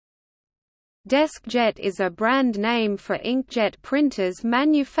Deskjet is a brand name for inkjet printers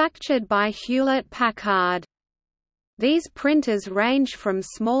manufactured by Hewlett-Packard. These printers range from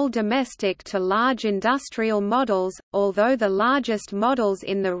small domestic to large industrial models, although the largest models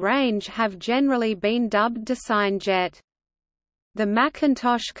in the range have generally been dubbed DesignJet. The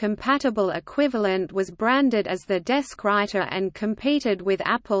Macintosh-compatible equivalent was branded as the DeskWriter and competed with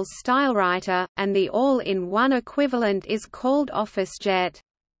Apple's StyleWriter, and the all-in-one equivalent is called OfficeJet.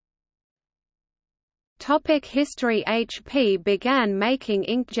 History. HP began making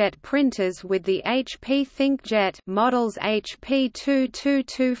inkjet printers with the HP ThinkJet models HP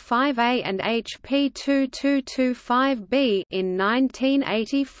 2225A and HP 2225B in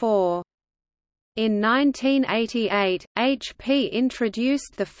 1984. In 1988, HP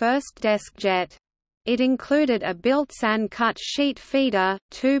introduced the first Deskjet. It included a built-in cut sheet feeder,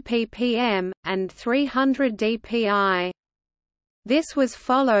 2 ppm, and 300 dpi. This was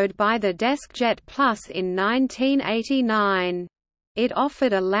followed by the Deskjet Plus in 1989. It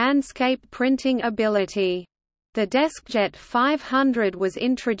offered a landscape printing ability. The Deskjet 500 was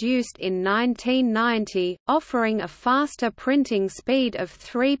introduced in 1990, offering a faster printing speed of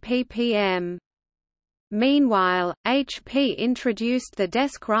 3 ppm. Meanwhile, HP introduced the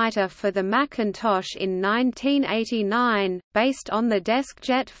DeskWriter for the Macintosh in 1989, based on the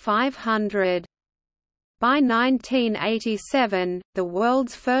Deskjet 500. By 1987, the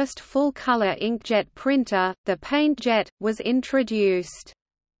world's first full-color inkjet printer, the PaintJet, was introduced.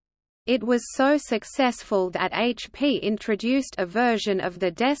 It was so successful that HP introduced a version of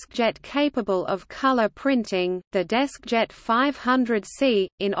the Deskjet capable of color printing, the Deskjet 500C,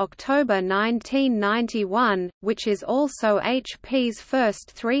 in October 1991, which is also HP's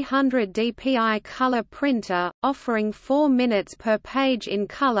first 300 dpi color printer, offering 4 minutes per page in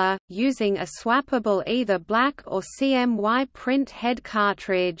color, using a swappable either black or CMY print head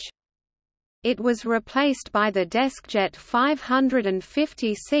cartridge. It was replaced by the Deskjet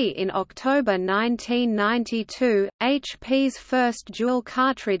 550C in October 1992, HP's first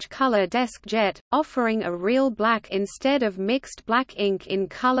dual-cartridge color Deskjet, offering a real black instead of mixed black ink in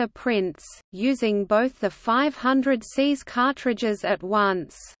color prints, using both the 500C's cartridges at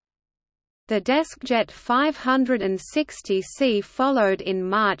once. The Deskjet 560C followed in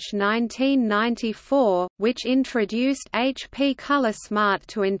March 1994, which introduced HP ColorSmart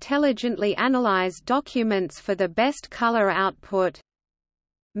to intelligently analyze documents for the best color output.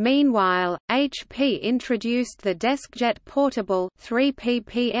 Meanwhile, HP introduced the Deskjet Portable 3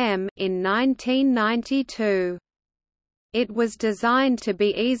 ppm in 1992. It was designed to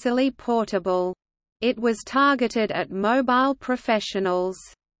be easily portable. It was targeted at mobile professionals.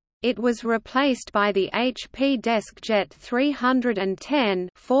 It was replaced by the HP Deskjet 310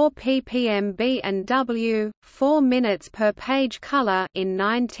 4 ppm B&W, 4 minutes per page color in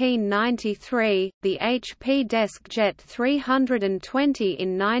 1993, the HP Deskjet 320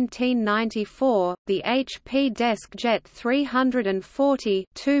 in 1994, the HP Deskjet 340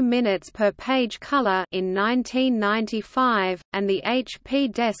 2 minutes per page color in 1995, and the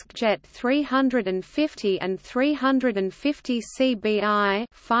HP Deskjet 350 and 350 CBI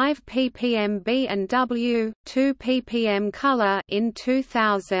 5 ppm B&W, 2 ppm color in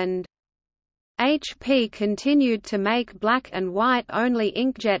 2000. HP continued to make black and white only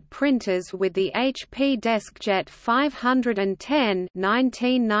inkjet printers with the HP Deskjet 510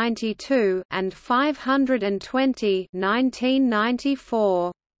 1992 and 520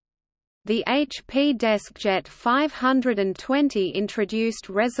 1994. The HP Deskjet 520 introduced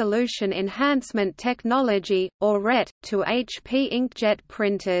resolution enhancement technology, or RET, to HP inkjet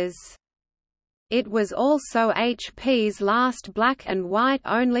printers. It was also HP's last black and white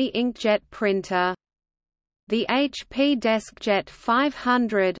only inkjet printer. The HP Deskjet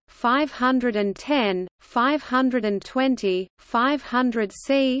 500, 510, 520,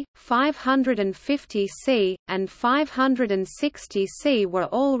 500C, 550C, and 560C were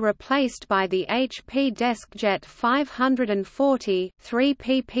all replaced by the HP Deskjet 540 3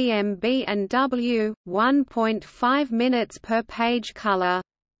 ppm B&W, 1.5 minutes per page color.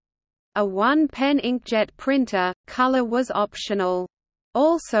 A one-pen inkjet printer, color was optional.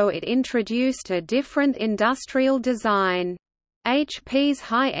 Also, it introduced a different industrial design. HP's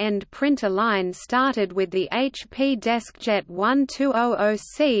high-end printer line started with the HP Deskjet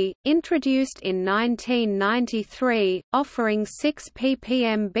 1200C, introduced in 1993, offering 6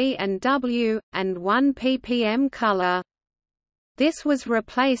 ppm B&W, and 1 ppm color. This was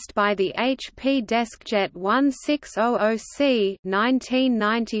replaced by the HP Deskjet 1600C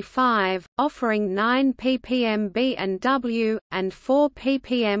 1995, offering 9 ppm B&W, and 4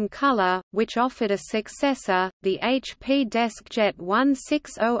 ppm color, which offered a successor, the HP Deskjet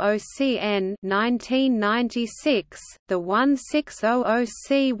 1600CN 1996, the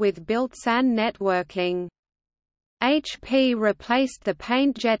 1600C with built-in networking. HP replaced the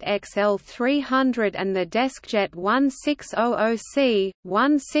PaintJet XL300 and the Deskjet 1600C,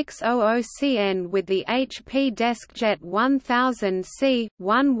 1600CN with the HP Deskjet 1000C,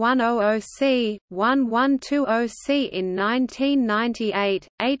 1100C, 1120C. In 1998,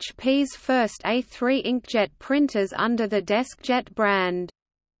 HP's first A3 inkjet printers under the Deskjet brand.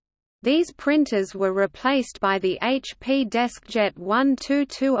 These printers were replaced by the HP Deskjet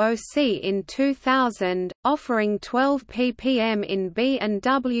 1220C in 2000, offering 12 ppm in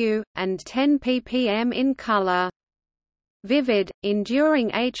B&W, and 10 ppm in color. Vivid, enduring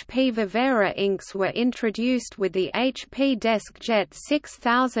HP Vivera inks were introduced with the HP Deskjet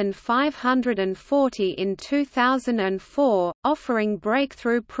 6540 in 2004, offering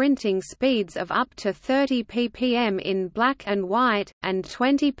breakthrough printing speeds of up to 30 ppm in black and white, and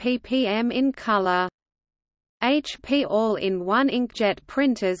 20 ppm in color. HP all-in-one inkjet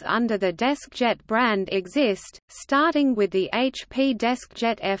printers under the Deskjet brand exist, starting with the HP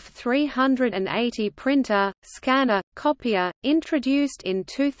Deskjet F380 printer, scanner, copier, introduced in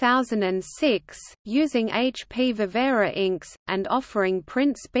 2006, using HP Vivera inks, and offering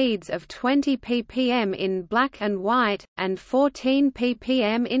print speeds of 20 ppm in black and white, and 14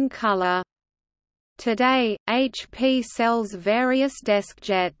 ppm in color. Today, HP sells various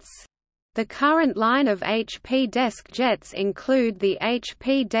Deskjets. The current line of HP Deskjets include the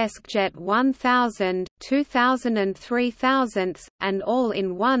HP Deskjet 1000, 2000 and 3000, and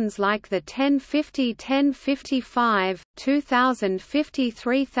all-in-ones like the 1050, 1055, 2050,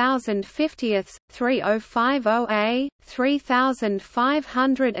 3050, 3050A,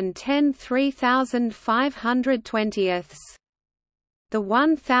 3510, 3520. The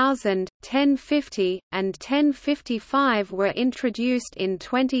 1000, 1050, and 1055 were introduced in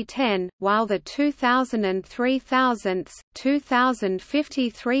 2010, while the 2000 and 3000, 2050,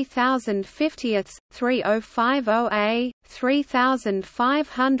 3050, 3050A,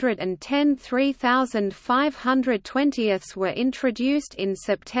 3510, 3520 were introduced in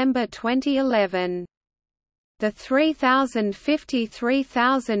September 2011. The 3050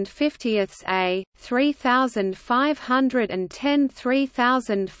 3050A, 3510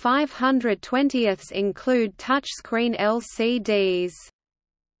 3520 include touchscreen LCDs.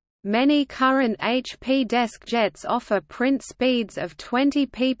 Many current HP Deskjets offer print speeds of 20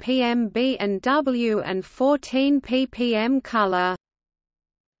 ppm B&W and 14 ppm color.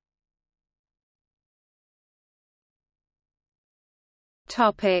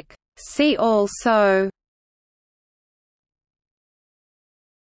 See also: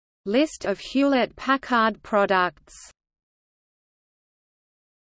 List of Hewlett-Packard products.